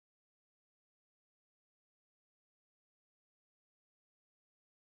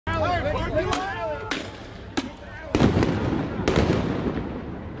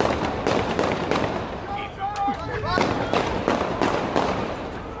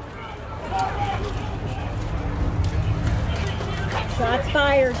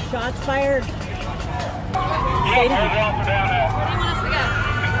fired. Shots fired. Where do you want us to go?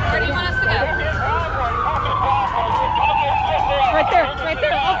 Where do you want us to go? Right there. Right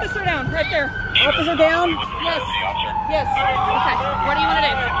there. Officer down. Right there. Officer down. Yes. Yes. Okay. What do you want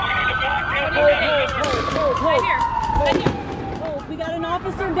to do? What do you want to do? Hold. Right here. Right here. Hold. We got an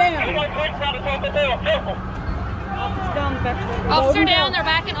officer down. Officer down. They're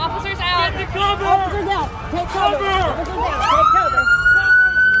backing. Officers out. Officer down. Take cover. Officer down. Take cover.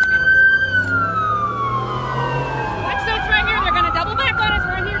 Watch those right here. They're going to double back on us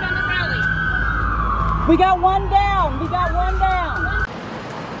right here down this alley. We got one down. We got one down.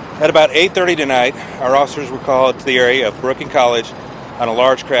 At about 8:30 tonight, our officers were called to the area of Brooklyn College on a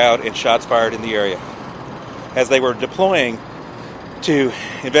large crowd and shots fired in the area. As they were deploying to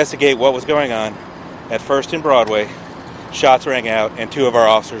investigate what was going on at First and Broadway, shots rang out and 2 of our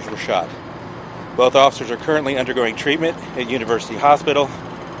officers were shot. Both officers are currently undergoing treatment at University Hospital.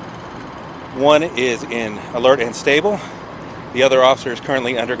 One is in alert and stable. The other officer is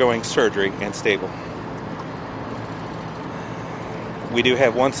currently undergoing surgery and stable. We do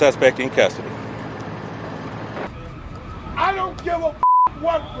have one suspect in custody. I don't give a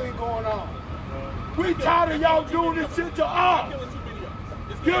what's been going on. We tired of y'all doing this shit to us.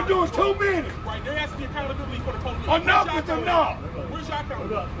 You're doing too many. Right, there has to be accountability for the police. Enough is enough. Where's your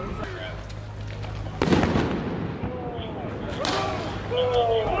accountability?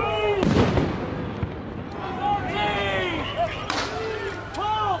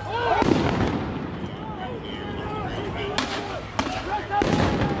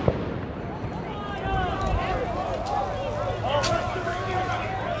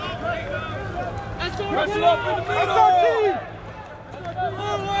 Press it up in the middle.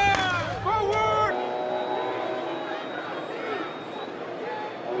 Forward.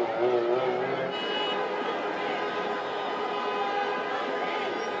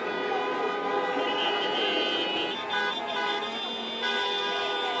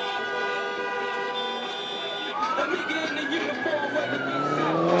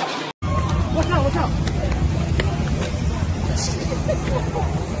 Watch out, watch out.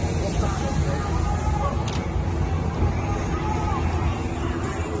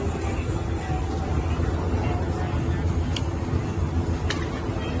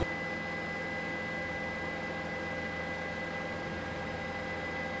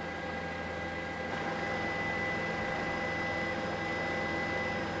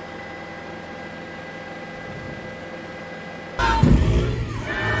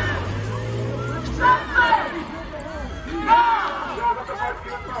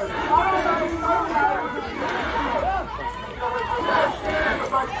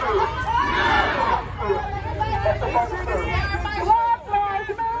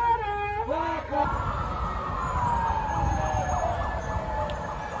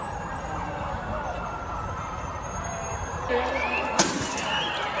 Yeah.